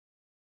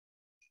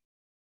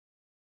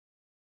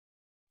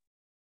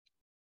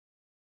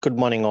Good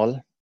morning, all,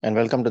 and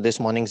welcome to this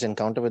morning's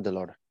encounter with the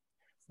Lord.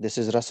 This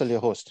is Russell, your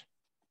host.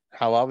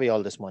 How are we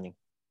all this morning?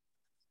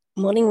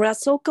 Morning,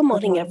 Russell. Good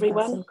morning, everyone.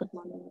 Russell. Good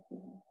morning,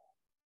 everyone.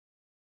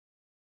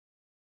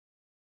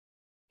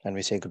 And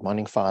we say, Good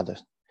morning, Father.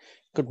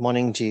 Good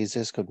morning,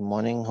 Jesus. Good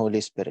morning,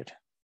 Holy Spirit.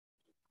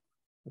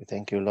 We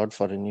thank you, Lord,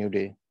 for a new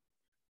day.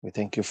 We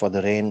thank you for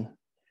the rain.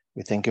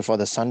 We thank you for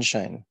the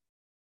sunshine.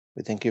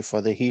 We thank you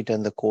for the heat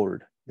and the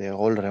cold. They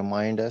all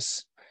remind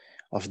us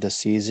of the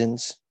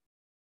seasons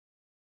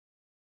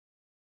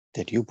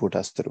that you put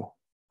us through.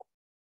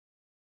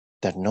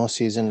 That no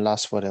season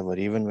lasts forever,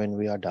 even when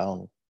we are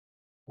down.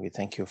 We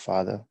thank you,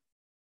 Father,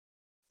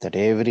 that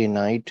every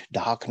night,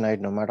 dark night,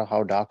 no matter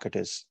how dark it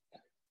is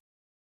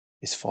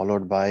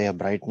followed by a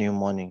bright new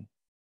morning.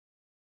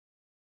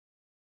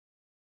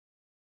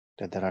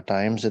 That there are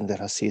times and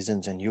there are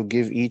seasons, and you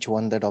give each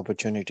one that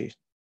opportunity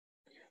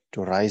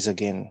to rise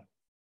again,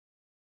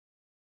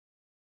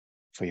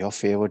 for your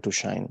favor to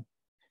shine.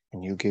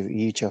 And you give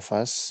each of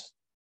us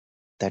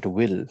that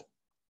will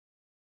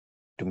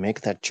to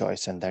make that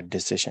choice and that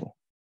decision.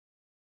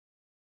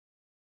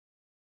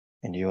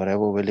 And you are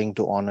ever willing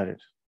to honor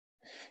it.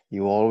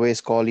 You always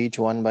call each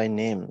one by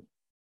name.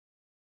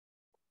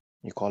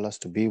 You call us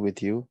to be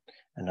with you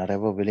and are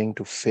ever willing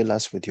to fill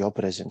us with your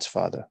presence,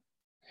 Father.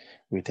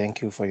 We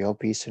thank you for your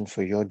peace and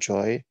for your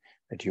joy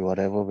that you are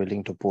ever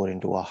willing to pour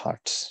into our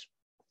hearts.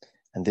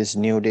 And this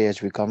new day,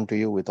 as we come to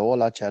you with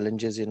all our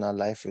challenges in our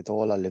life, with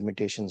all our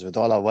limitations, with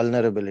all our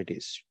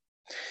vulnerabilities,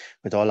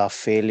 with all our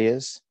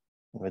failures,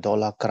 with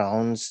all our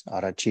crowns,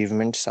 our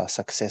achievements, our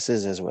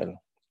successes as well,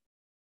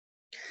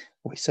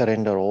 we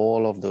surrender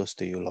all of those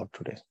to you, Lord,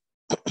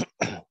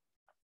 today.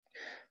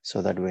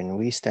 So that when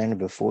we stand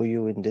before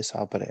you in this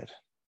our prayer,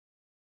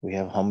 we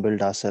have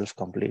humbled ourselves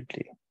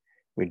completely.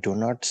 We do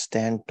not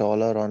stand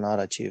taller on our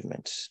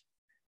achievements,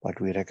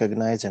 but we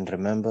recognize and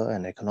remember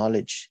and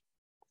acknowledge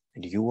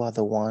that you are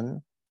the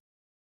one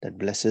that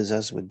blesses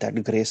us with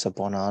that grace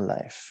upon our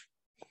life,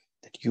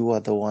 that you are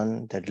the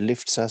one that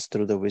lifts us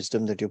through the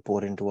wisdom that you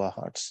pour into our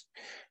hearts,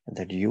 and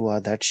that you are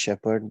that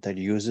shepherd that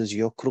uses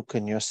your crook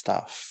and your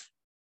staff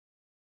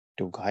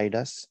to guide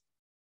us,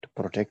 to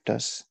protect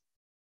us,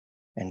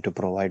 and to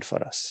provide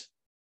for us.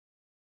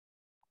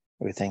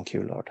 We thank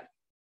you, Lord.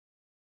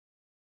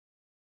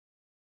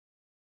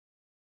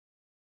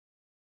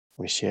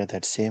 We share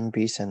that same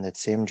peace and that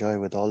same joy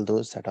with all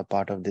those that are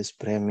part of this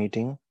prayer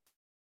meeting,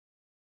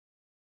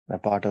 a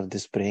part of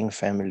this praying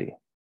family.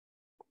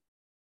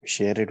 We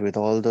share it with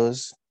all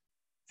those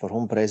for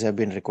whom prayers have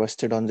been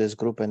requested on this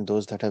group and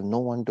those that have no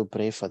one to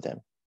pray for them.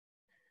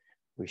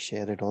 We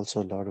share it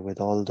also, Lord, with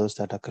all those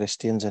that are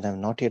Christians and have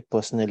not yet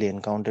personally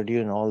encountered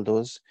you, and all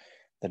those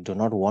that do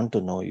not want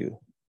to know you,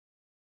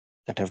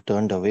 that have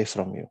turned away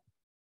from you.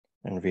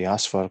 And we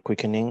ask for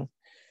quickening,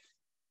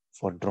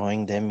 for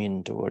drawing them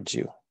in towards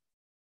you.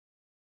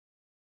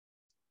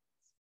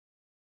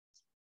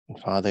 And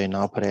Father, in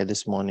our prayer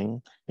this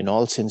morning, in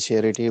all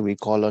sincerity, we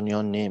call on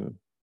your name,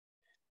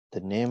 the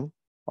name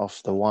of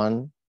the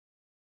one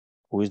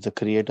who is the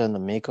creator and the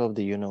maker of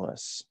the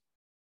universe,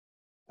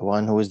 the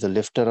one who is the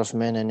lifter of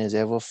men and is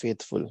ever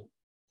faithful,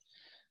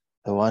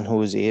 the one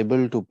who is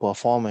able to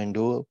perform and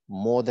do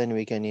more than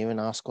we can even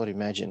ask or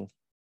imagine,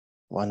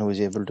 one who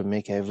is able to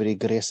make every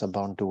grace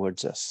abound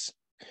towards us,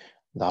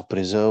 the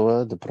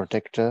preserver, the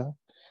protector,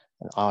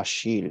 our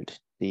shield,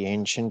 the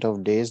ancient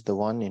of days, the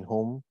one in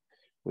whom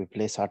we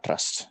place our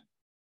trust.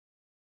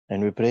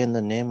 And we pray in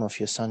the name of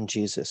your Son,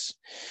 Jesus,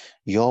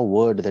 your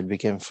word that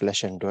became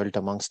flesh and dwelt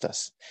amongst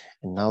us.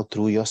 And now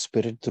through your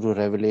Spirit, through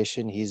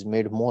revelation, he's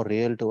made more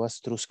real to us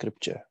through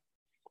Scripture.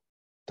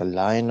 The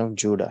Lion of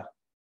Judah,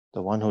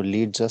 the one who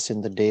leads us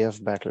in the day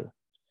of battle,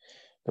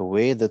 the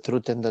way, the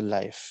truth, and the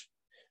life,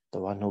 the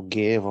one who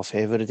gave of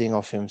everything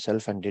of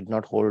himself and did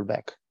not hold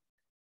back,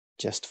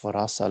 just for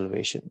our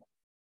salvation.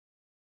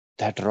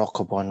 That rock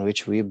upon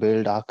which we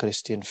build our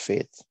Christian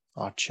faith,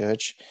 our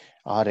church,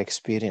 our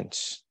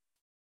experience,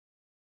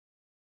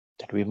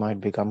 that we might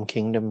become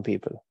kingdom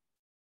people,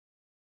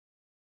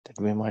 that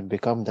we might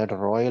become that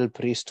royal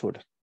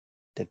priesthood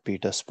that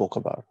Peter spoke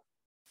about,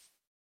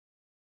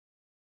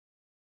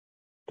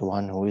 the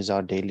one who is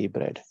our daily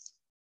bread.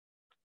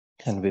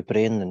 And we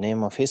pray in the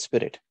name of his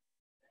Spirit,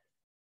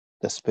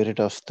 the Spirit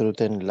of truth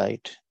and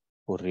light,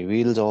 who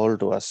reveals all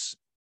to us,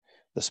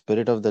 the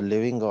Spirit of the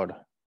living God,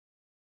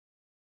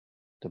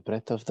 the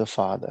breath of the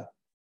Father,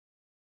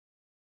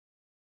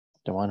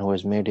 the one who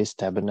has made his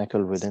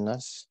tabernacle within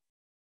us,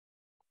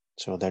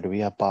 so that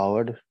we are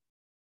powered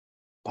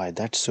by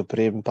that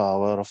supreme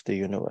power of the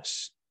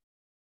universe,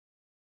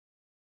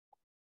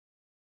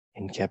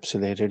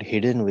 encapsulated,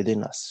 hidden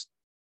within us.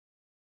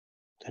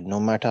 That no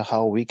matter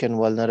how weak and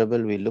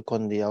vulnerable we look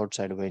on the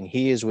outside, when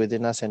he is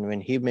within us and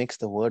when he makes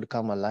the word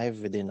come alive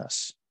within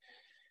us,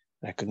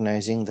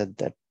 recognizing that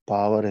that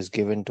power is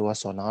given to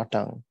us on our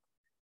tongue,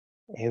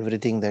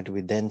 everything that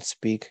we then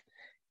speak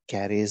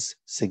carries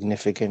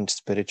significant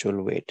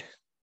spiritual weight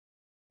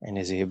and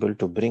is able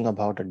to bring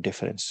about a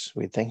difference.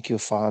 We thank you,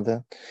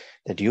 Father,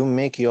 that you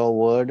make your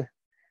word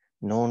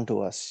known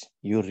to us.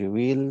 You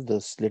reveal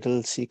those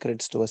little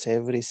secrets to us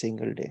every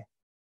single day.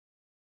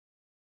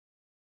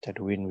 That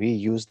when we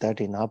use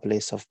that in our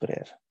place of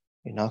prayer,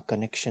 in our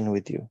connection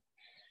with you,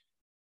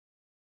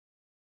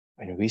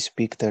 when we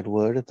speak that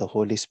word, the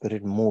Holy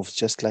Spirit moves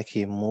just like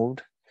He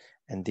moved,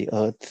 and the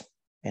earth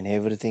and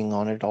everything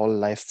on it, all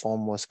life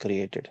form was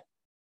created.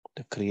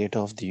 The creator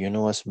of the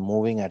universe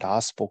moving at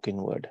our spoken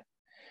word.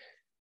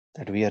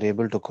 That we are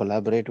able to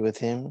collaborate with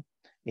Him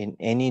in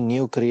any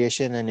new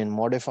creation and in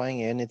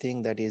modifying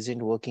anything that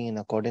isn't working in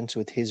accordance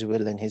with His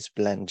will and His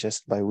plan,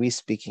 just by we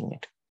speaking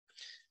it.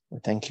 We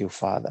thank you,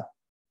 Father.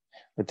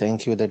 We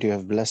thank you that you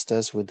have blessed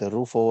us with a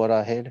roof over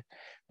our head,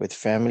 with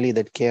family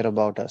that care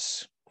about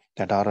us,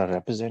 that are a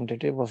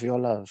representative of your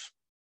love,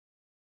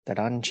 that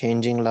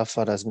unchanging love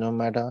for us, no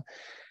matter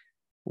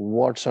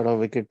what sort of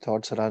wicked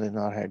thoughts run in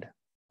our head,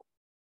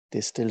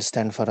 they still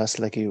stand for us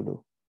like you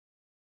do.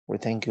 We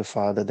thank you,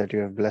 Father, that you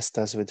have blessed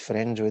us with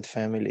friends, with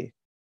family.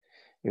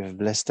 You have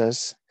blessed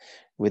us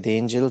with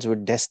angels,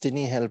 with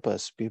destiny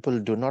helpers. People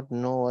do not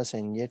know us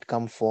and yet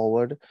come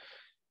forward,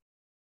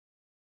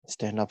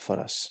 stand up for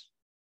us.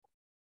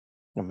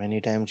 And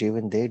many times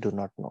even they do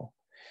not know.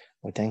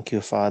 We thank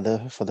you,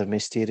 Father, for the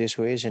mysterious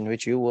ways in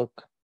which you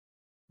work.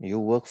 You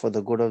work for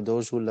the good of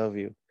those who love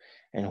you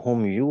and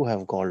whom you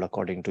have called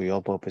according to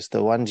your purpose,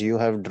 the ones you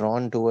have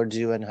drawn towards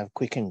you and have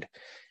quickened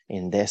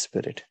in their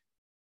spirit.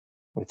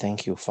 We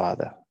thank you,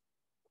 Father,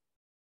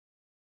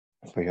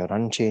 for your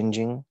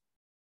unchanging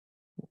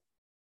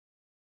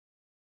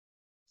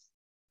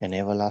and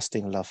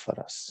everlasting love for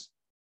us,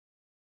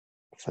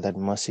 for that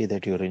mercy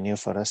that you renew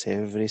for us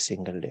every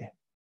single day.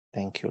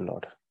 Thank you,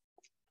 Lord.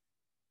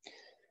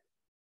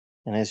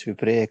 And as we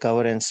pray,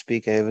 cover and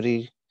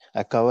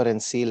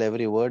seal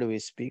every word we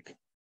speak,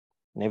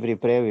 and every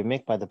prayer we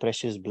make by the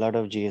precious blood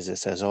of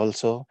Jesus, as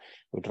also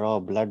we draw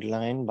a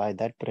bloodline by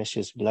that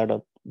precious blood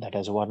that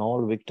has won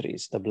all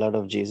victories, the blood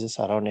of Jesus,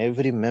 around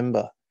every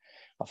member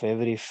of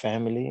every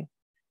family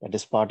that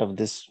is part of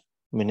this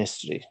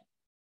ministry,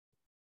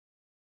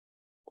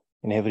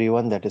 and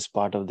everyone that is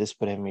part of this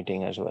prayer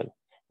meeting as well.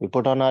 We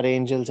put on our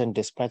angels and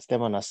dispatch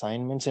them on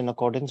assignments in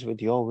accordance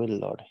with your will,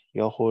 Lord,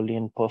 your holy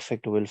and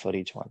perfect will for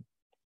each one.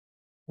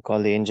 We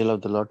call the angel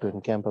of the Lord to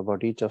encamp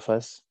about each of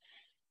us,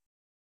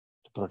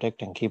 to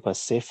protect and keep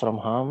us safe from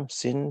harm,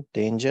 sin,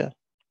 danger,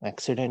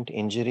 accident,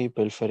 injury,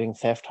 pilfering,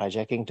 theft,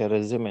 hijacking,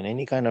 terrorism, and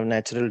any kind of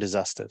natural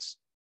disasters.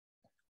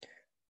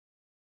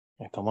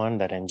 I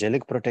command that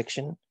angelic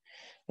protection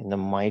in the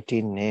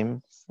mighty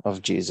name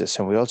of Jesus.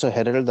 And we also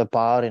herald the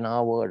power in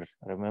our word,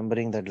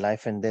 remembering that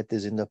life and death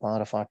is in the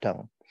power of our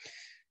tongue.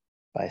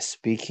 By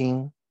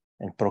speaking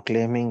and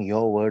proclaiming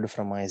your word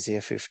from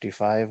Isaiah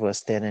 55,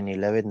 verse 10 and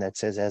 11, that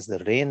says, as the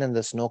rain and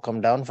the snow come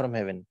down from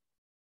heaven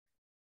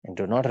and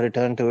do not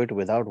return to it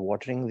without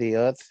watering the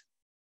earth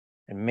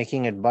and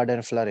making it bud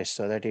and flourish,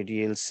 so that it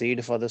yields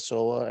seed for the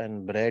sower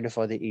and bread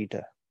for the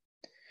eater,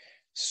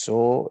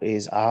 so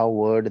is our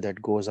word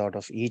that goes out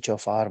of each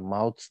of our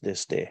mouths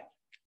this day.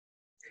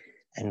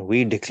 And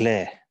we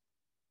declare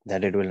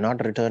that it will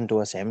not return to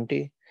us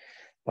empty,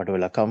 but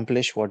will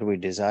accomplish what we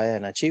desire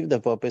and achieve the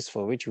purpose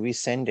for which we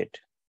send it.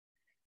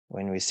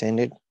 When we send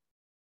it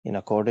in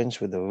accordance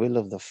with the will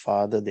of the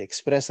Father, the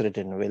express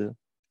written will,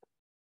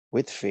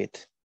 with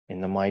faith in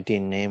the mighty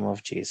name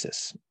of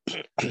Jesus.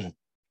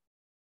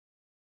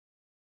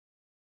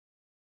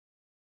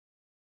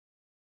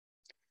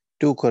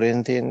 2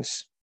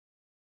 Corinthians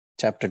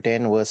chapter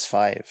 10, verse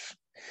 5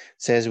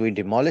 says, we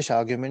demolish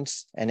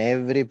arguments and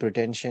every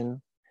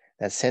pretension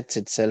that sets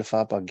itself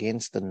up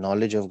against the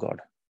knowledge of God,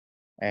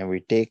 and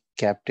we take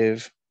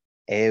captive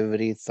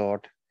every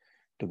thought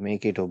to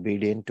make it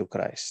obedient to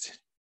Christ.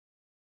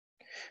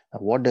 Now,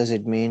 what does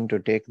it mean to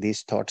take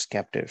these thoughts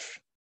captive?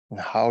 And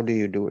how do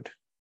you do it?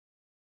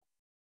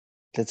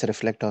 Let's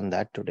reflect on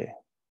that today.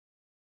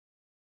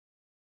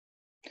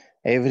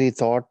 Every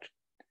thought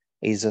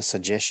is a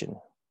suggestion.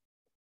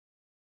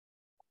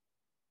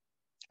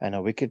 And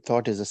a wicked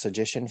thought is a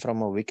suggestion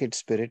from a wicked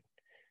spirit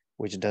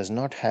which does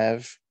not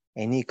have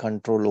any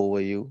control over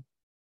you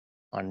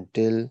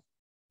until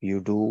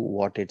you do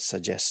what it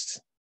suggests.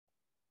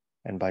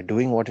 And by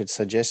doing what it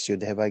suggests, you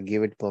thereby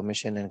give it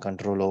permission and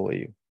control over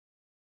you.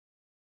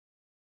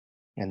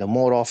 And the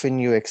more often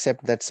you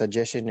accept that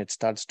suggestion, it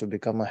starts to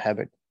become a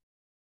habit.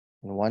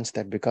 And once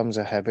that becomes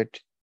a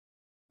habit,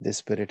 the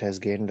spirit has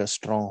gained a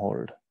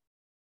stronghold.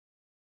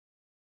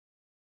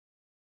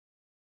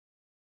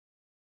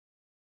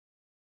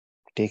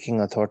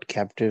 Taking a thought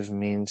captive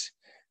means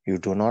you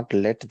do not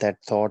let that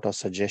thought or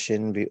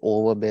suggestion be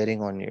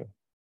overbearing on you.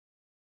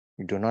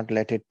 You do not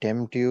let it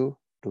tempt you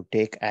to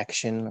take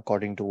action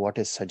according to what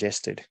is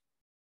suggested.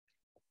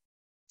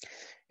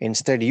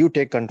 Instead, you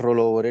take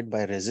control over it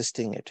by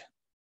resisting it.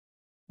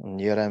 And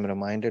here I am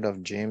reminded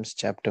of James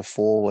chapter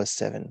 4, verse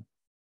 7.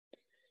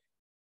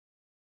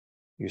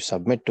 You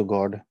submit to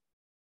God,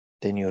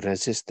 then you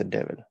resist the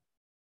devil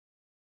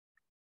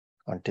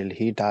until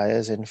he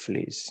tires and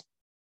flees.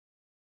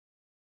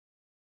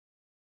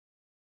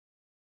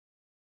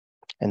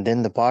 And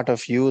then the part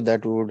of you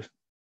that would,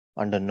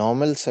 under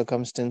normal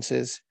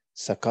circumstances,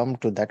 succumb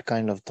to that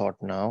kind of thought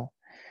now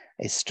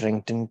is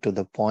strengthened to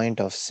the point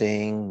of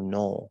saying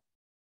no,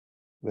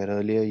 where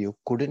earlier you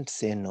couldn't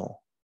say no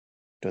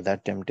to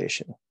that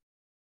temptation.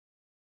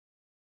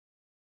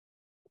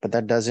 But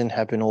that doesn't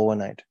happen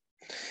overnight.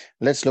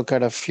 Let's look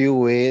at a few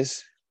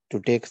ways to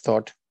take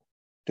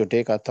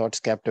our thoughts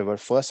captive. But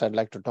first, I'd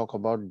like to talk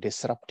about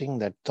disrupting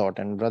that thought.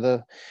 And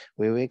Brother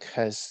Vivek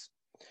has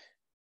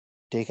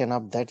taken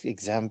up that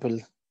example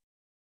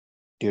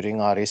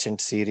during our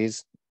recent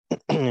series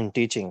in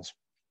teachings,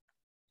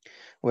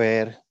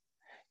 where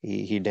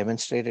he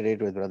demonstrated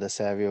it with Brother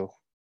Savio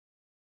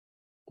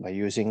by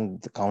using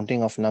the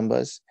counting of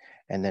numbers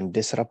and then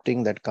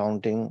disrupting that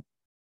counting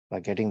by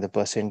getting the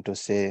person to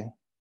say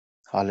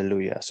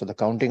hallelujah. So the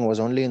counting was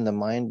only in the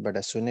mind, but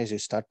as soon as you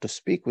start to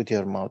speak with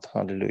your mouth,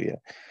 hallelujah,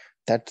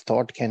 that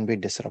thought can be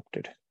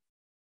disrupted.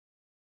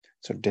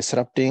 So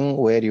disrupting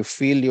where you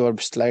feel you're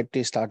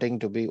slightly starting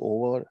to be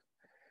overwhelmed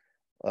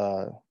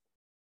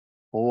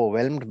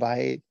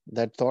by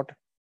that thought,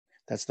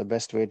 that's the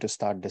best way to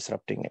start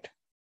disrupting it.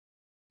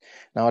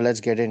 Now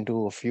let's get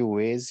into a few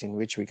ways in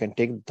which we can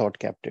take the thought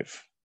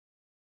captive.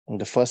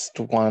 And the first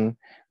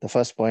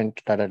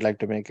point that I'd like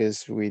to make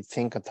is we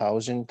think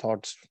 1,000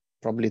 thoughts,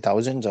 probably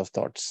thousands of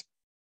thoughts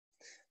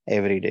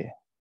every day.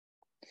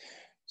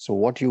 So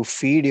what you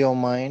feed your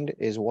mind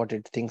is what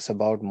it thinks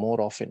about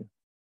more often.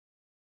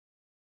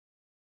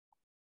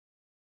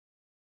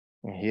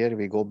 And here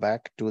we go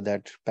back to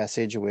that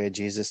passage where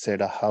Jesus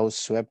said, a house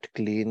swept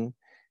clean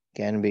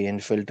can be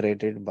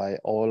infiltrated by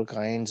all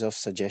kinds of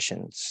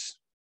suggestions.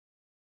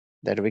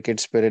 That wicked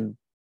spirit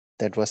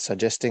that was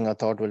suggesting a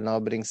thought will now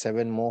bring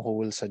 7 more who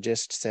will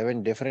suggest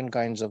 7 different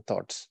kinds of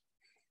thoughts.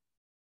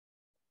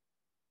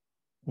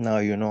 Now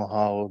you know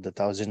how the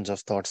thousands of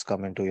thoughts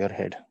come into your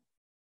head.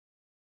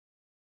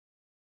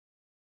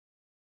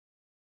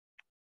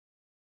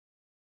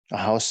 A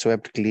house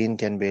swept clean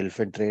can be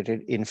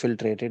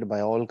infiltrated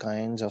by all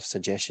kinds of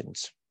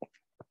suggestions.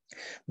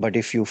 But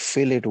if you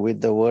fill it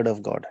with the word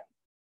of God,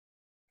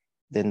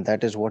 then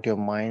that is what your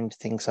mind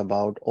thinks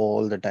about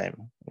all the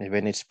time.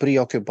 When it's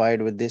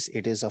preoccupied with this,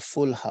 it is a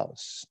full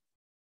house.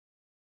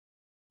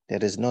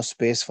 There is no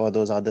space for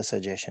those other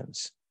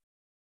suggestions.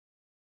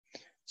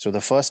 So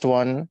the first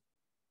one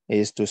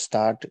is to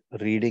start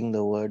reading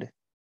the word,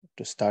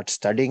 to start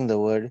studying the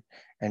word,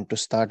 and to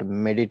start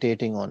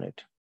meditating on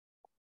it.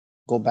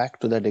 Go back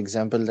to that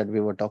example that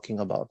we were talking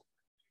about.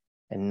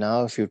 And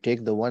now if you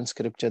take the one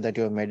scripture that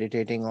you're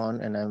meditating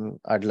on, and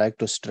I'd like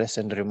to stress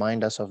and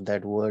remind us of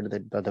that word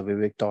that Brother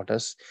Vivek taught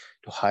us,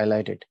 to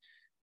highlight it.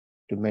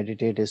 To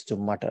meditate is to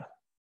mutter.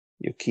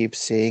 You keep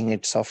saying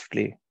it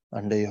softly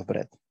under your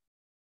breath.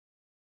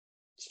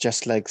 It's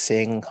just like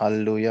saying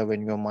hallelujah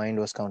when your mind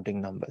was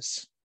counting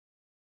numbers.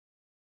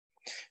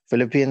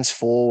 Philippians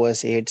 4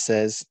 verse 8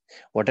 says,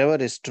 whatever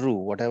is true,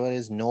 whatever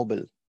is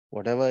noble,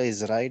 whatever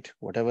is right,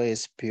 whatever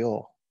is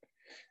pure,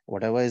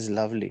 whatever is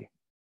lovely,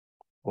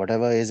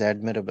 whatever is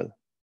admirable,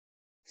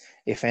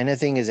 if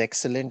anything is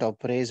excellent or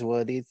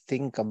praiseworthy,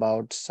 think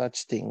about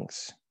such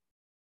things.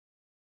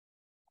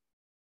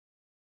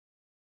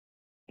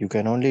 You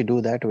can only do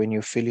that when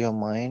you fill your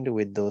mind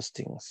with those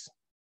things.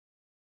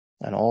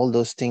 And all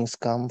those things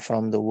come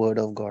from the Word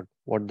of God,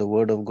 what the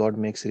Word of God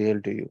makes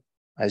real to you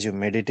as you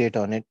meditate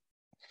on it,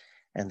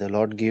 and the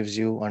Lord gives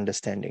you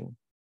understanding.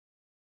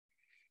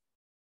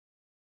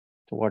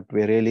 So what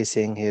we're really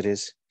saying here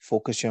is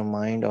focus your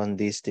mind on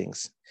these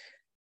things.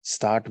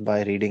 Start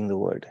by reading the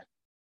Word.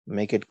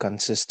 Make it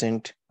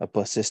consistent, a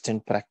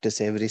persistent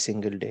practice every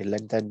single day.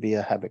 Let that be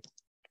a habit.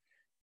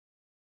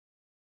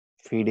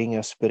 Feeding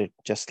your spirit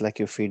just like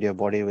you feed your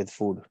body with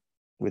food,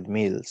 with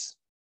meals.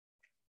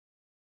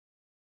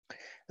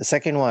 The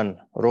second one,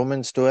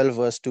 Romans 12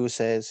 verse 2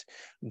 says,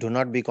 do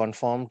not be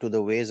conformed to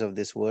the ways of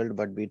this world,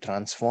 but be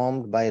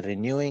transformed by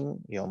renewing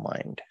your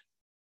mind.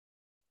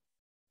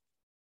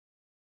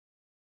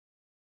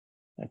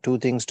 And 2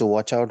 things to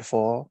watch out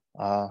for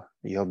are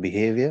your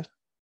behavior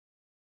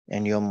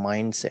and your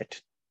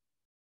mindset.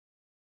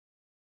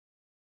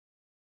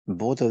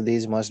 Both of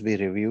these must be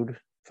reviewed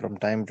from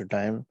time to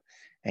time,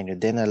 and you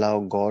then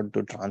allow God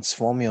to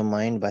transform your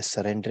mind by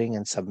surrendering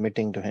and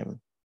submitting to Him.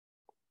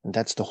 And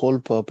that's the whole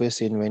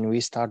purpose in when we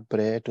start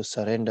prayer, to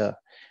surrender.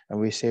 And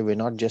we say we're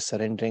not just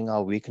surrendering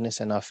our weakness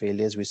and our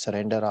failures, we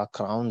surrender our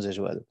crowns as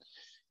well.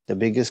 The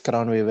biggest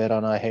crown we wear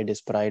on our head is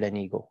pride and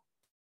ego.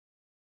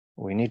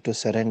 We need to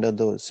surrender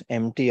those,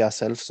 empty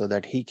ourselves so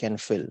that He can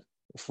fill.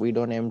 If we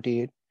don't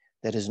empty it,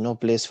 there is no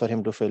place for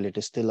Him to fill. It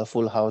is still a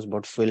full house,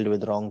 but filled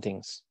with wrong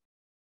things.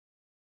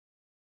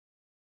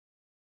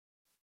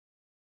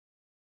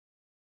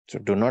 So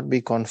do not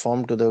be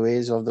conformed to the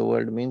ways of the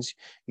world means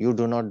you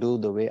do not do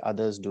the way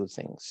others do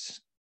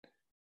things.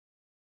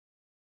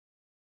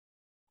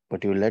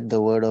 But you let the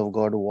word of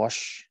God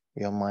wash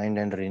your mind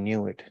and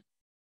renew it.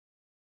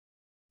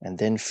 And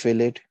then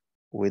fill it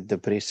with the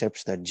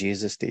precepts that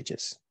Jesus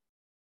teaches.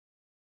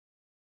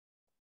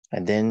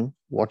 And then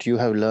what you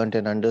have learned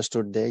and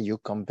understood there, you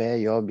compare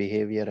your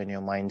behavior and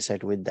your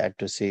mindset with that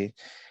to see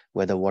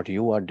whether what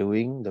you are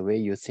doing, the way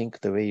you think,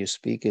 the way you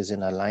speak is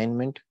in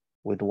alignment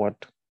with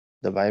what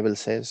the Bible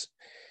says?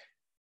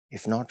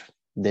 If not,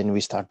 then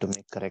we start to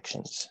make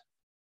corrections.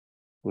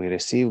 We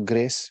receive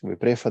grace, we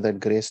pray for that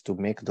grace to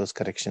make those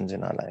corrections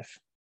in our life.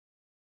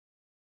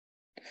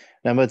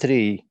 Number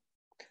 3,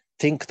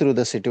 think through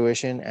the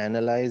situation,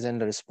 analyze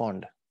and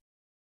respond.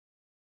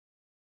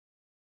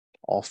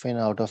 Often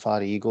out of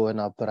our ego and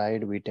our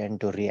pride, we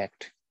tend to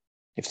react.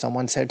 If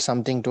someone said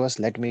something to us,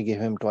 let me give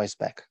him twice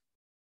back.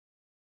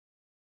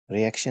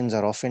 Reactions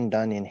are often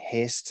done in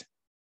haste,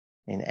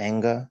 in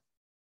anger,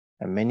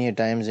 and many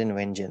times in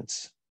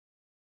vengeance.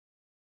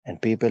 And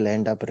people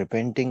end up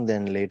repenting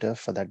then later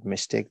for that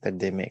mistake that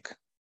they make.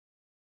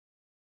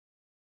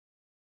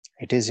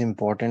 It is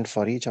important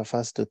for each of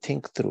us to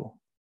think through,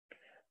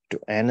 to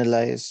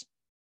analyze,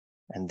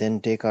 and then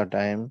take our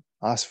time,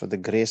 ask for the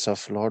grace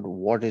of Lord,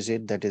 what is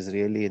it that is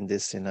really in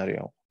this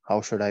scenario?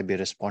 How should I be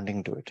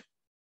responding to it?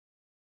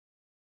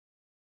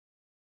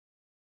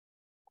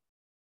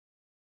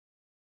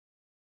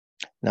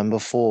 Number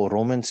 4,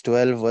 Romans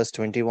 12 verse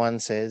 21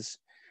 says,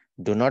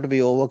 do not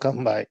be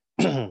overcome by,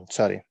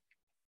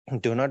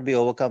 do not be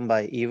overcome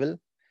by evil,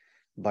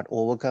 but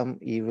overcome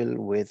evil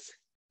with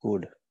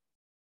good.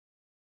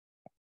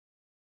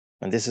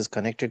 And this is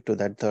connected to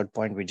that third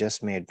point we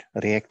just made,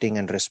 reacting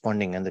and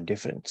responding and the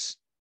difference.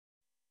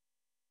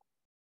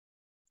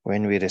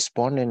 When we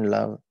respond in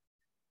love,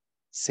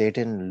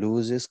 Satan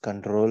loses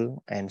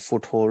control and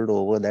foothold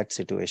over that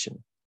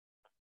situation.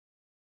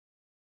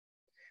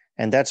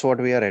 And that's what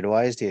we are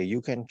advised here.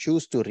 You can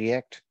choose to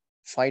react,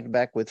 fight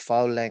back with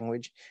foul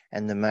language,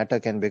 and the matter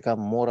can become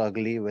more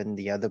ugly when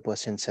the other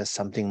person says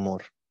something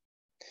more.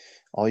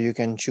 Or you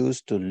can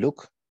choose to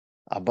look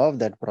above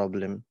that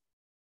problem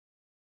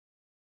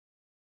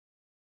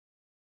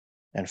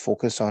and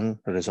focus on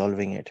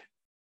resolving it,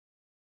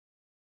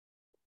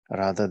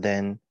 rather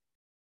than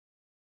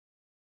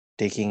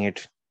taking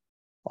it,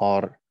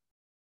 or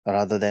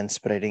rather than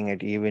spreading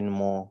it even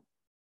more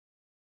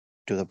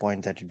to the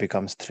point that it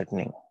becomes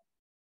threatening.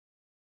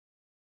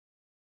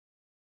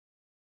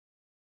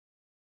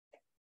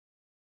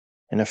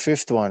 And a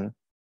fifth one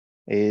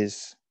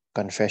is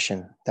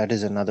confession. That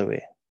is another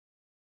way.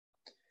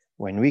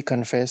 When we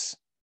confess,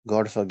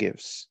 God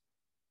forgives.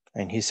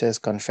 And he says,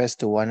 confess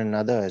to one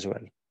another as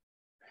well.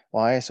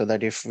 Why? So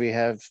that if we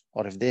have,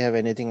 or if they have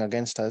anything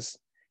against us,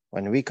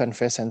 when we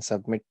confess and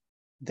submit,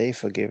 they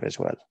forgive as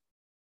well.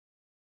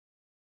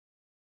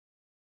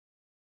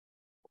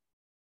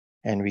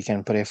 And we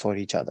can pray for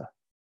each other.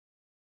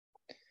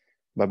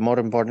 But more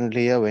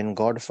importantly, when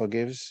God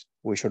forgives,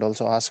 we should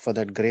also ask for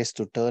that grace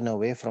to turn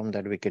away from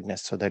that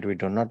wickedness so that we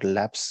do not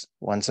lapse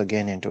once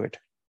again into it.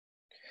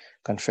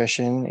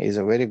 Confession is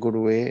a very good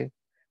way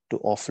to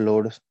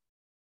offload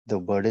the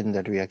burden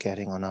that we are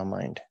carrying on our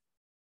mind,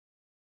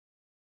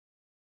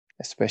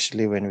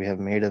 especially when we have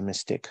made a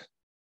mistake.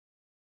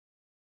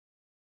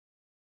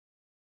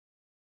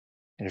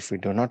 And if we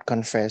do not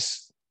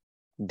confess,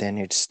 then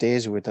it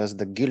stays with us.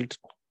 The guilt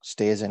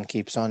stays and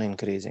keeps on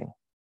increasing.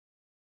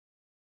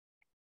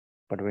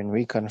 But when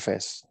we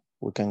confess,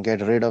 we can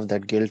get rid of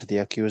that guilt. The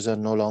accuser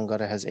no longer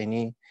has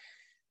anything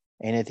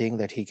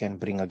that he can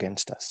bring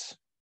against us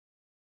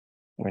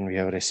when we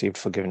have received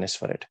forgiveness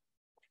for it.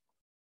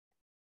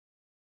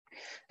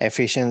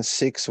 Ephesians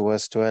 6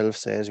 verse 12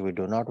 says, we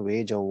do not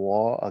wage a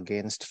war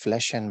against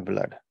flesh and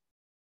blood,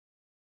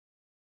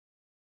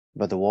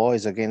 but the war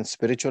is against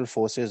spiritual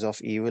forces of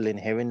evil in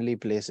heavenly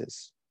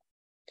places,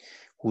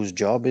 whose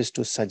job is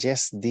to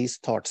suggest these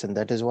thoughts. And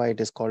that is why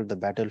it is called the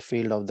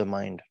battlefield of the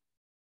mind.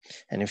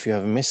 And if you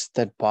have missed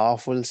that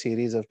powerful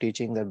series of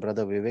teaching that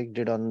Brother Vivek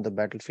did on the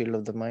battlefield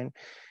of the mind,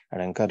 I'd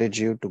encourage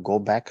you to go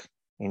back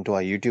into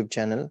our YouTube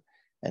channel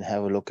and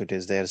have a look. It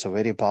is there. It's a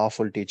very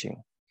powerful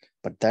teaching.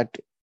 But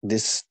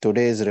this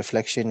today's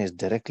reflection is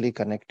directly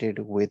connected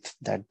with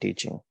that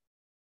teaching.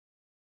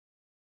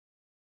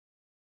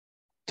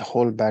 The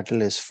whole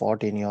battle is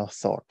fought in your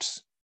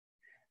thoughts.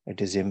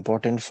 It is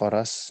important for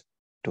us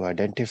to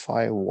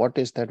identify what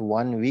is that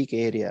one weak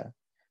area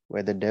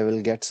where the devil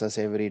gets us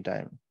every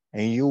time.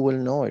 And you will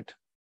know it.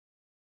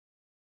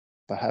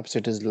 Perhaps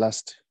it is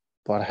lust.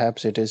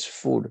 Perhaps it is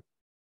food.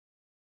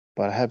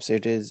 Perhaps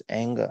it is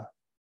anger.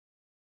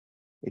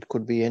 It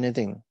could be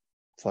anything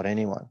for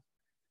anyone.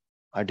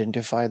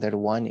 Identify that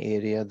one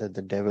area that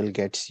the devil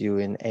gets you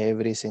in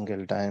every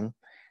single time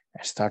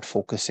and start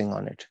focusing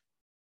on it.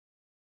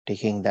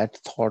 Taking that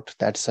thought,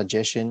 that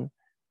suggestion,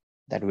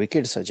 that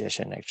wicked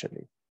suggestion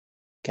actually,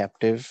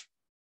 captive,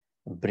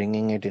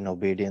 bringing it in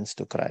obedience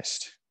to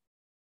Christ.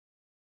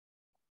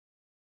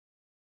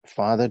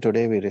 Father,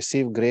 today we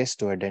receive grace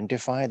to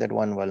identify that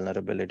one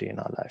vulnerability in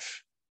our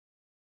life.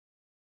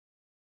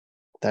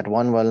 That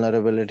one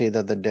vulnerability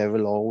that the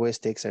devil always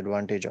takes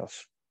advantage of.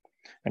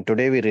 And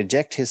today we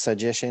reject his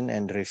suggestion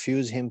and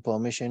refuse him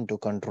permission to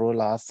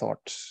control our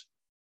thoughts.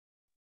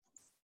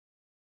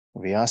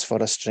 We ask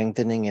for a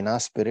strengthening in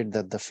our spirit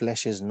that the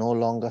flesh is no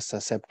longer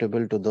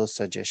susceptible to those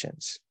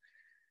suggestions,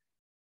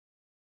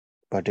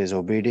 but is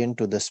obedient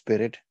to the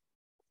spirit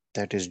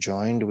that is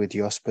joined with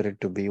your spirit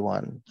to be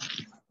one.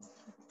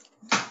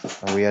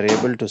 And we are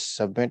able to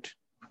submit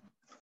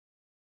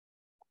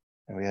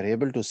And we are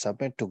able to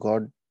submit to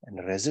God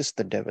and resist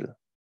the devil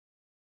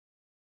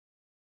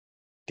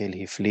till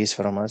he flees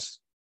from us.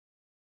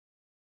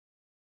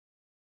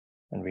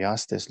 And we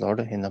ask this,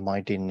 Lord, in the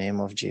mighty name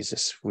of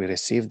Jesus. We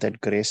receive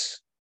that grace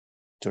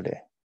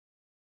today.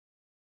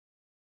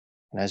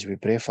 And as we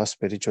pray for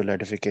spiritual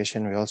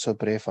edification, we also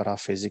pray for our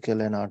physical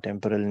and our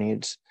temporal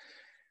needs,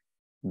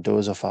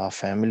 those of our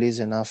families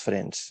and our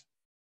friends,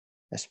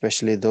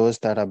 especially those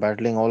that are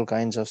battling all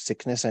kinds of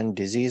sickness and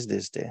disease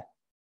this day.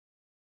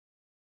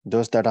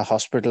 Those that are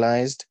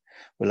hospitalized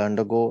will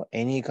undergo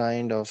any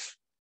kind of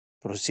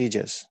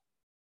procedures.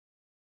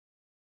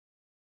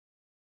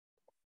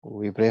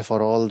 We pray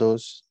for all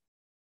those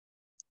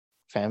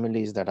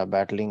families that are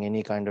battling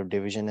any kind of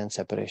division and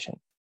separation.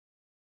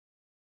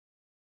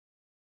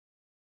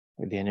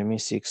 The enemy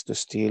seeks to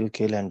steal,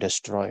 kill, and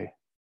destroy.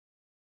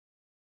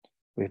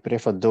 We pray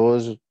for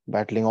those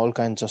battling all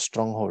kinds of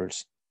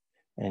strongholds.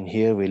 And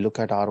here we look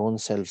at our own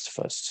selves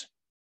first.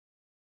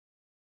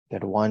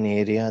 That one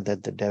area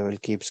that the devil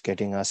keeps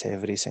getting us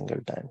every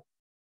single time.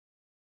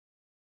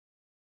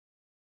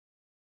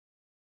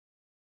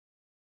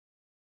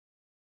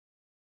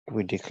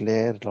 We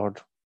declare, Lord,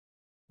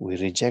 we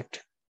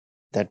reject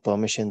that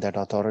permission, that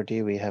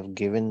authority we have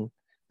given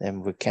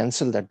them. We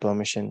cancel that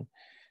permission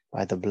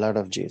by the blood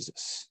of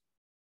Jesus.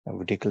 And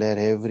we declare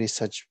every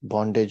such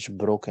bondage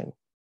broken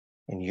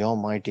in your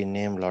mighty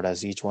name, Lord,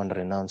 as each one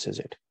renounces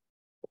it.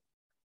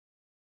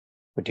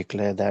 We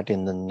declare that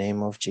in the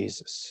name of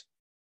Jesus.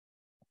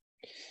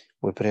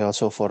 We pray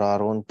also for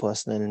our own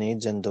personal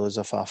needs and those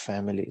of our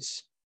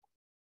families.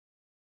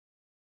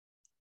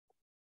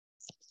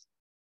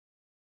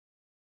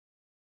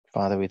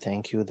 Father, we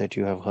thank you that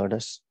you have heard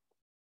us,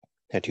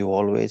 that you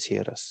always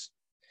hear us.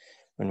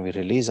 When we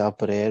release our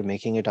prayer,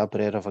 making it our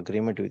prayer of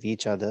agreement with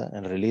each other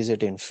and release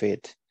it in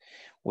faith,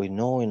 we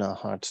know in our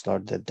hearts,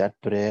 Lord, that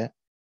that prayer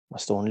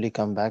must only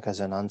come back as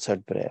an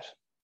answered prayer.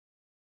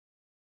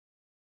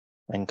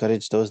 I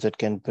encourage those that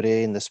can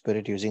pray in the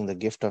Spirit using the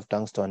gift of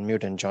tongues to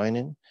unmute and join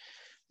in.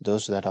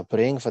 Those that are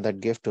praying for that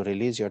gift to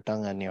release your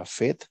tongue and your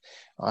faith,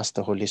 ask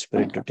the Holy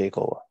Spirit to take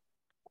over.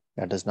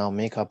 Let us now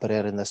make our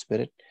prayer in the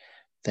Spirit.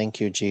 Thank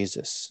you,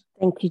 Jesus.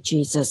 Thank you,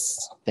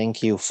 Jesus.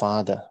 Thank you,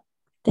 Father.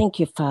 Thank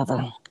you,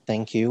 Father.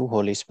 Thank you,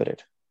 Holy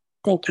Spirit.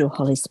 Thank you,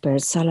 Holy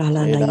Spirit.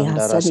 Salalaya,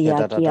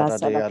 sadiakia,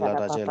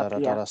 sadakara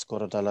papapia.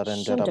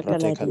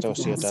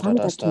 Shandakaladia,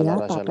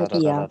 sandakia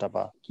papapia.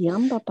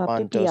 Kiamba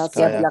papapia,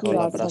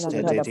 sadakia,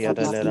 sadakara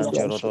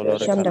papapia.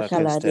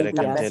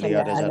 Shandakaladia,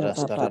 sadakara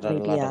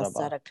papapia,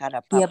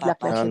 sadakara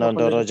papapia.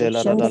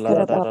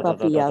 Shandakara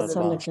papapia,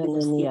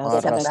 sandakanania,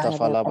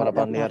 sadakara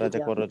papapia.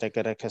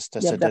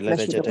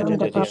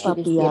 Sanda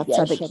papapia,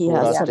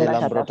 sadakia,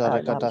 sadakara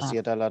papapia.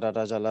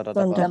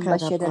 Sandakara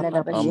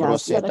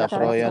papapia,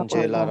 sadakara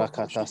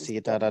papapia.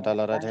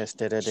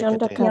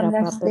 Shandakara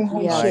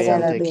papapia,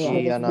 sadakara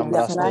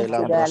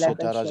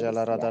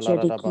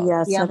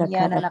Shadikia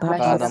Sadakara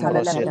Papa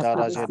Sadakara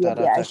Papa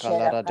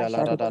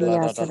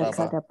Shadikia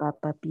Sadakara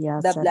Papa Pia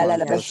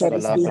Sadakara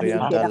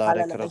Shadikiam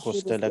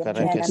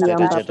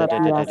Papa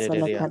Pia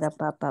Sadakara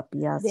Papa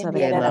Pia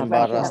Sadakara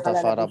Papa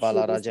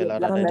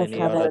Sandakara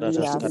Dia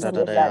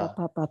Sadakara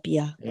Papa Pia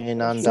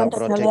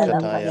Sandakara Dia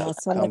Sandakara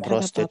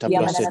Papa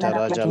Pia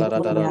Sadakara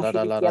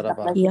Dia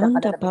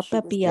Kianda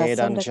Papa Pia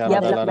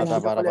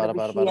Sandakara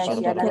Dia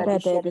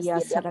Shandakara Dia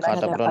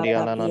Sadakara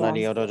Papa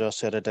Pia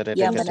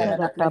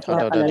Shandakara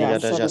Papa Pia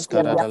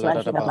Sadikia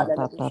Sadakara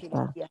Papa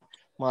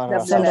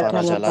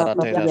Sandakana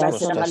Papa Pia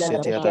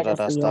Sadakara Papa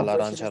Pia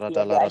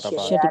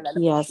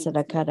Shadikia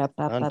Sadakara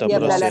Papa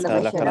Pia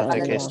Sadakara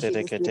Dia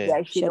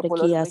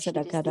Shadikia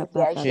Sadakara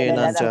Papa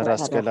Pia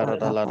Sadakara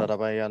Papa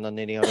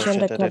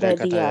Shandakara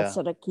Dia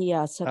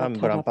Sadakia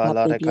Sadakara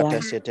Papa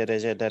Pia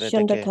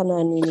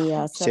Shandakana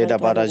Ninia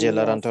Sadakara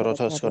Dia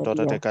Sadakara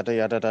Dia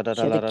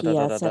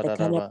Shadikia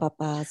Sadakana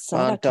Papa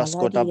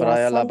Sandakala Dia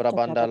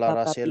Sandakara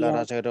Papa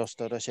Pia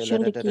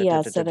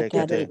Shandikia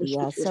Sadakara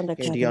Dia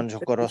Sandakara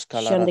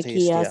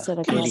Shandikia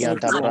Sadakara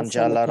Dia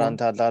Sandaka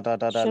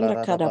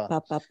Shandakara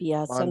Papa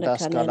Pia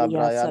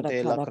Sandakanaria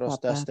Sadakara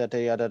Papa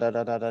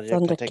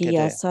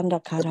Sandakia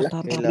Sandakara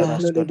Papa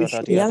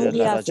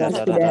Yangia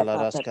Sadakara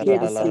Papa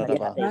Pia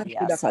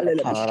Sandakara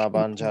Sadakara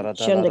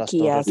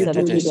Shandakia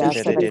Sadakia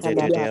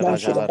Sadakara Papa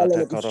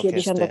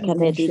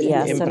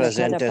Shandakanadia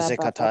Sandakara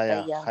Papa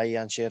Papa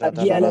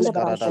Yanda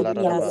Papa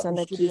Pia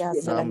Sandakia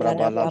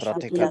Sadakara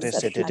Papa Pia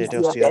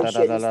Sadakara Papa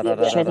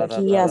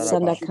Shadikia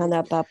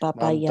Sandakana Papa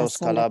Paya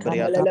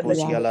Sandakara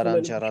Papaya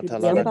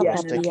Yamba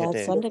Papaya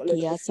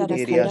Sandakia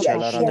Sadakara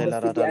Papaya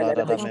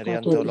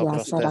Shandakia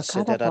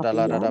Sadakara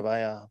Papaya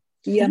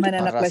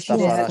Arasta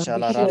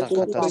farashala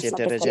rakata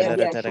sitere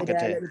gelere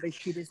terekete.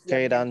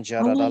 Keidan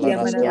jaradala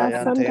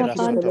raskayan tera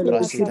soto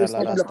prasita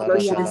la rasta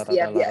rajala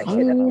radala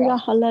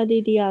radala.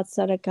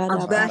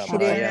 Anda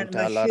brayan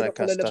tala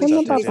rakasta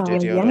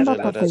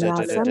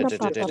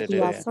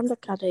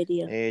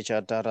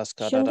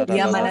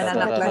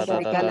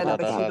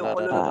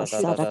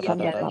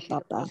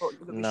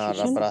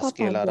Nara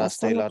braskila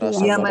rastela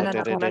rasakara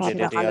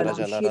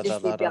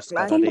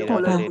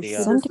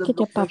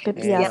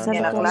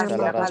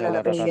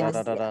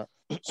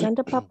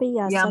Shanda Papia,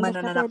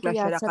 Santa Cadadia,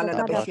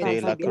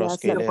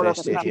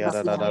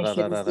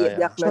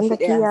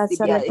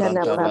 Santa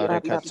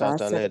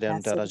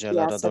Shanda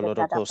Kia,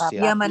 Salakana Papa,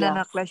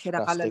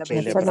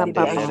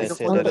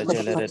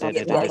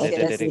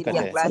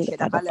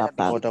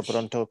 Ota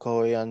pronto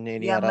koya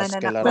ninia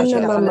raskela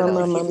rajala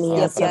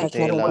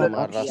Prantela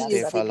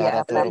maraste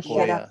falara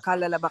torkoya.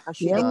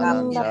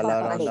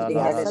 Ananjala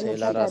randala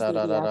rasela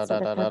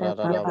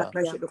rararararararararaba.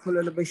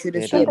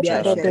 Edan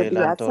jarante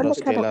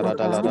lantoros kela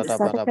radala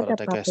radabada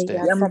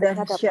pratekeste.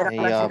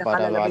 Iya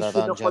pada bala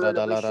ranjala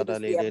dala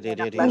radali diri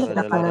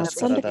rajala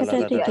raskara dala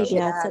radada.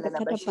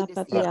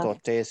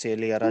 Prakote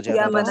selia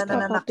rajala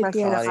rasta.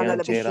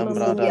 Arian teram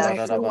brada la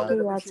radaba.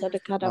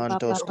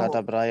 Mantos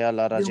kata braya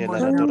la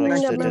rajela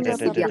ratoros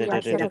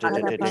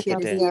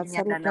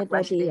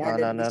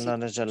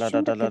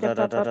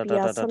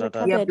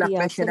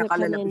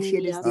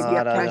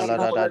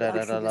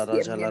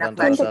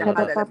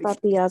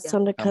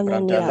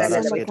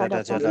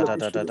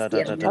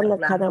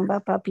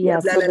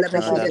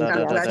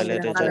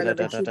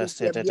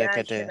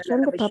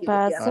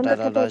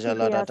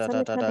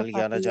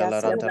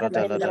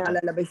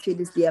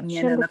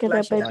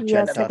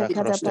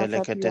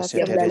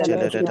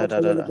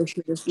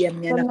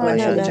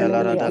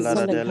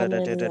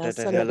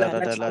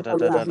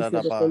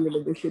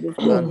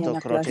Manto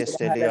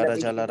proteste liara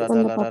jala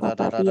rada la rada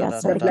da da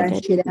da da da da.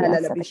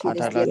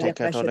 Atala te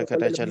katole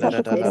kete jala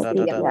rada la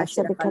rada da.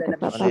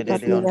 Ane de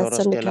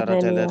diondoros ke la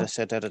rada la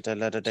sete rada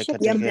la rada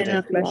kete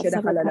kete.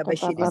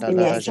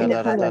 Adala da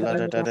jala rada la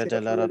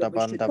rada la rada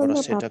banda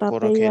brosete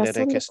koro ke le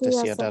rekeste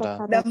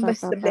siadara.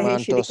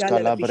 Mantos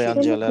calabre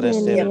angela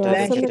reste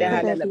rada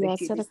kete.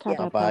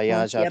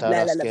 Abaya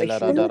jataras ke la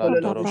rada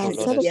randoro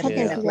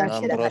koloreskea.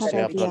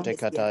 Ambrosia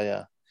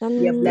protecataya.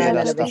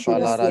 Era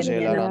stafala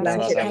rajela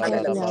randara dala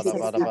rada bara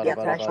bara bara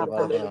bara bara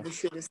bara bara.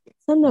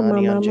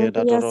 Manianje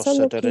da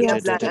dorosa de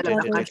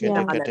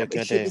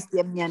kete.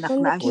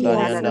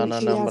 Udanyana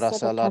nanam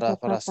rasala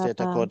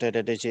raprasteta kote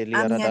de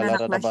jelia radala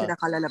radaba.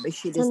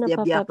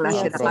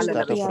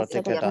 Ambrosta to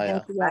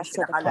protecataya.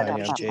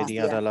 Ayan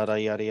jedia dala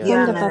rayaria.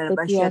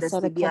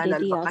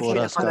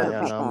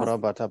 Uraskaya nambra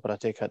bata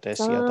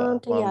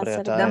pratekatesiata.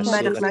 Mambreataya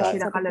silakai.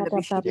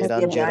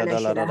 Edan jera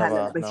dala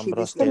radaba.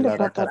 Nambroste la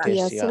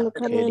ratatesia.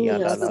 Kedia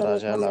dala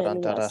raja la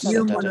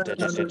rantarasta de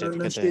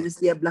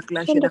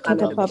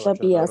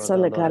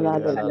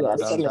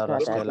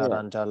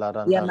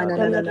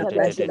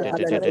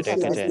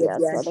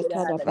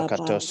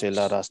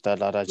Rakatosila rasta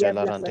la raja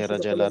la rantera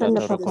jela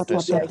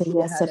ratorokotesia.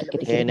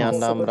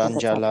 Enanam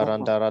ranja la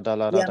randara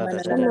dala rada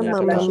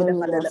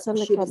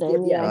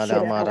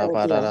Adamara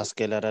para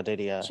raskela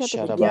radia.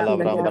 Sharabala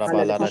brambra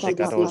bala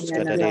radikaros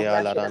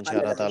kaderia la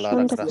ranjara dala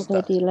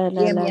rakrasta.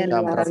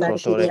 Dampra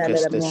crotore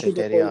keste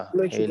seteria.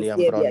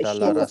 Eliam bronda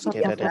la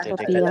raskeda de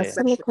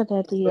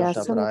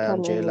Rata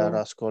Brian Jela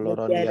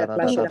Rascolorolia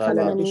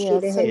Radadaba,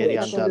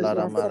 Erianta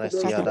Lara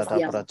Maresia da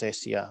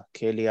Pratesia,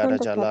 Kelia da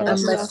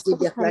Jalarasta,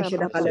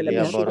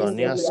 Celia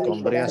Boronias,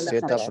 Combria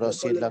Seta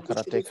Prosila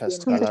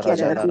Karatecas,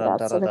 Calaraja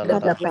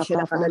Larantaradalada,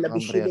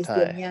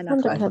 Ambriatai,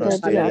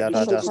 Ambrostelia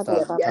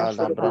Radasta,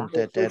 Talam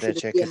Bronte Tere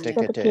Chekete,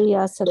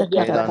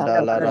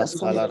 Elanda Lara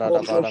Scalara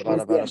Baraba,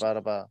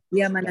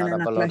 Yada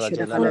Balora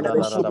Jela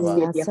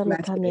Radaba,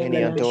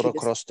 Eniantoro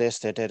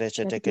Crosteste Tere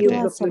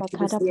Chetekete.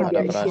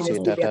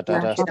 Carabrasita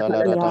Tatarasta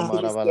la Rata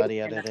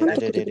Maravalaria de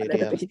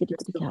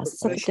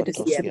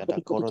Recotosia da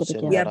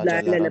Corosia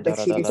Rajala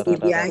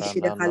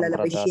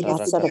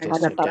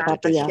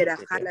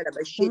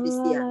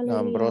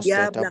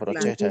Nambrosteta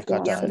Proteta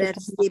Kata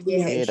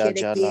Eda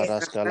Jala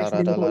Rascala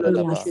Radala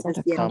Radaba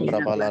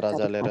Cambra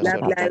Balaraza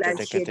Lerescota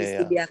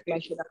Tecatea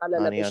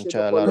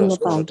Maniancha La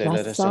Rosco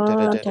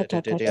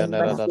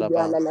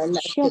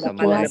the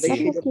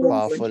mighty,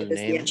 powerful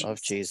name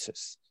of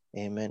Jesus.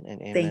 Amen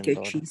and amen, Thank you,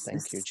 Lord. Jesus.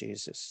 Thank you,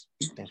 Jesus.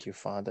 Thank you,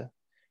 Father.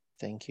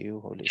 Thank you,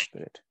 Holy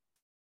Spirit.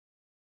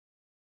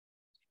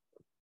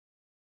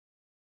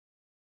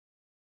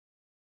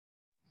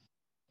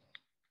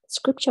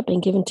 Scripture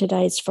being given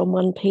today is from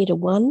 1 Peter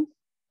 1,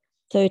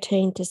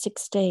 13 to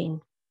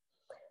 16.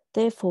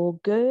 Therefore,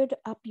 gird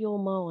up your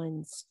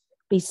minds,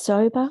 be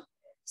sober,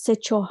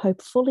 set your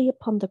hope fully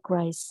upon the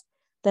grace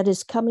that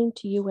is coming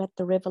to you at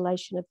the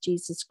revelation of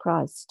Jesus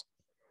Christ.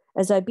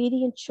 As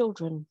obedient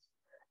children,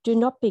 do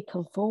not be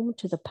conformed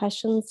to the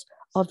passions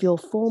of your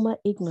former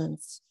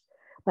ignorance,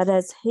 but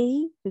as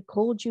he who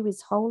called you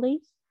is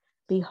holy,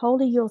 be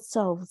holy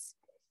yourselves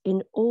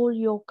in all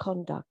your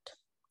conduct.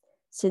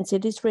 Since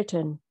it is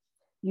written,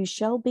 you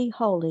shall be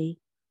holy,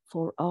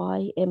 for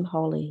I am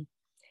holy.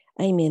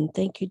 Amen.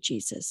 Thank you,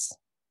 Jesus.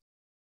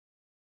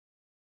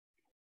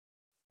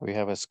 We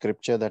have a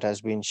scripture that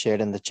has been shared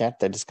in the chat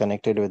that is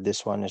connected with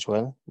this one as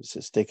well. This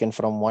is taken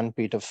from 1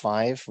 Peter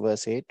 5,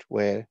 verse 8,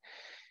 where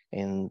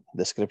in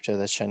the scripture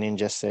that Shanin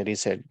just said, he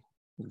said,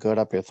 gird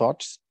up your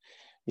thoughts.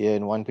 Here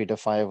in 1 Peter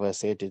 5,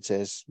 verse 8, it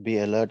says, be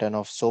alert and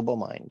of sober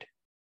mind.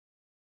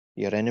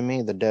 Your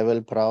enemy, the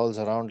devil, prowls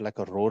around like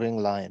a roaring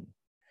lion,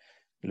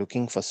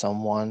 looking for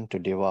someone to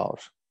devour.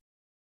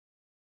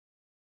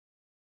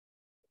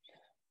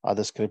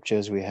 Other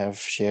scriptures we have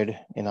shared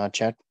in our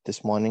chat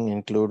this morning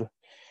include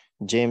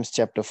James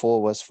chapter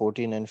 4, verse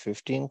 14 and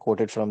 15,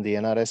 quoted from the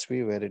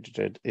NRSV, where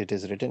it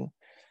is written,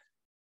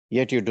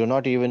 yet you do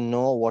not even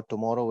know what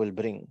tomorrow will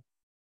bring.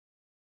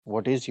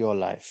 What is your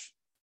life?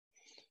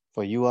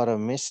 For you are a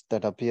mist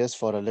that appears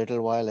for a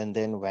little while and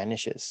then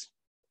vanishes.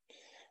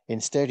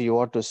 Instead, you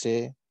ought to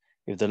say,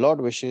 if the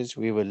Lord wishes,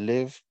 we will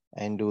live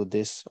and do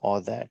this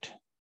or that.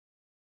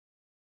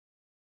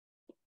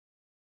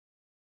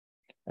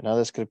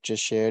 Another scripture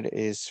shared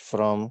is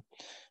from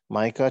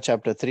Micah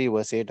chapter 3,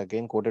 verse 8,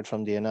 again quoted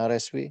from the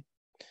NRSV,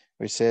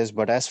 which says,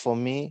 but as for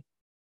me,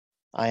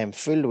 I am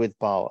filled with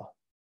power,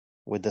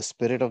 with the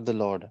Spirit of the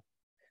Lord,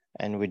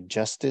 and with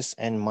justice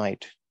and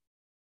might,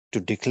 to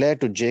declare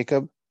to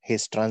Jacob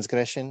his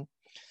transgression,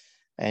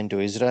 and to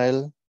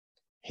Israel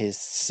his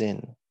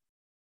sin.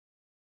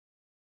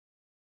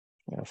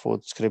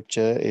 Fourth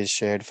scripture is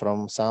shared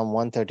from Psalm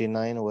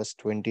 139, verse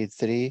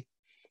 23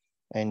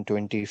 and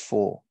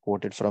 24,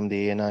 quoted from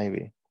the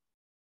NIV.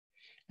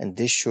 And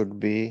this should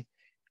be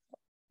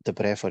the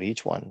prayer for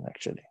each one,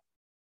 actually.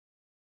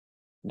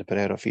 The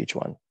prayer of each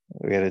one,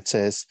 where it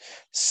says,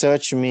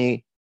 search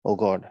me, O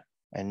God,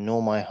 and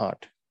know my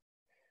heart.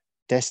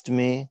 Test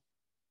me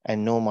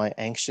and know my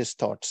anxious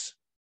thoughts.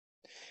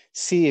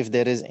 See if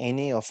there is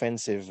any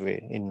offensive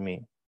way in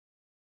me,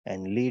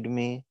 and lead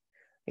me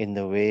in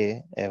the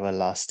way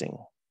everlasting.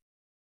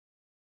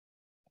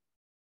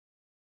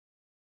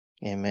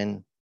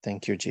 Amen.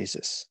 Thank you,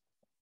 Jesus.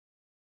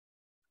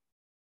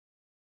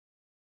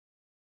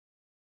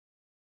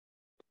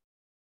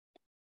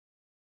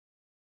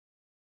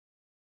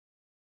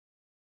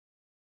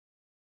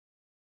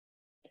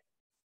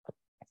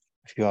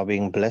 If you are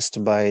being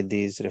blessed by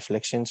these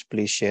reflections,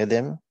 please share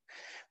them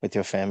with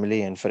your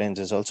family and friends.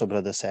 There's also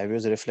Brother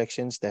Savio's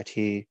reflections that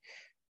he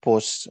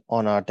posts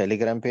on our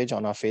Telegram page,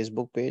 on our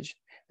Facebook page,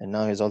 and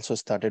now he's also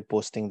started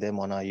posting them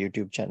on our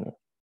YouTube channel.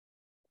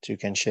 So you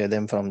can share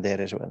them from there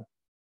as well.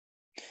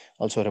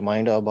 Also a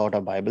reminder about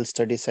our Bible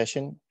study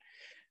session.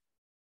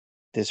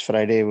 This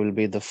Friday will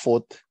be the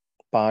 4th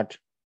part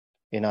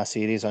in our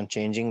series on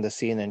changing the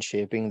seen and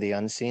shaping the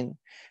unseen.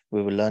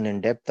 We will learn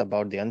in depth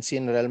about the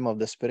unseen realm of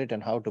the Spirit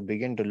and how to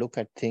begin to look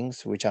at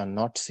things which are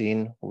not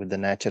seen with the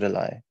natural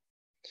eye.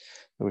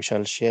 We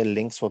shall share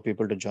links for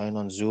people to join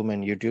on Zoom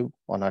and YouTube.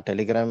 On our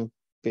Telegram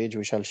page,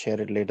 we shall share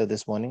it later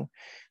this morning.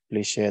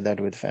 Please share that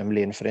with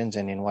family and friends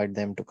and invite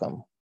them to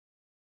come.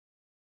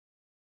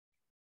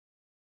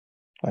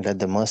 And let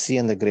the mercy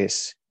and the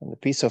grace and the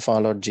peace of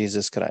our Lord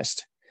Jesus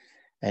Christ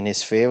and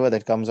his favor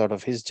that comes out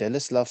of his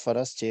jealous love for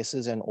us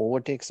chases and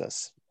overtakes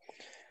us.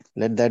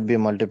 Let that be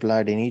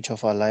multiplied in each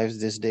of our lives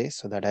this day,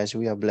 so that as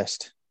we are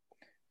blessed,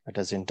 let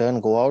us in turn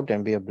go out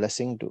and be a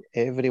blessing to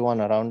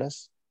everyone around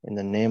us in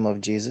the name of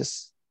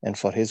Jesus and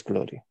for his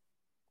glory.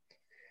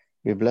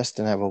 Be blessed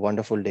and have a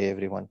wonderful day,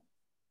 everyone.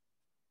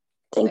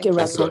 Thank you,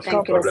 Russell.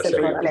 God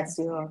bless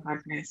you. God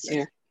bless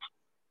you.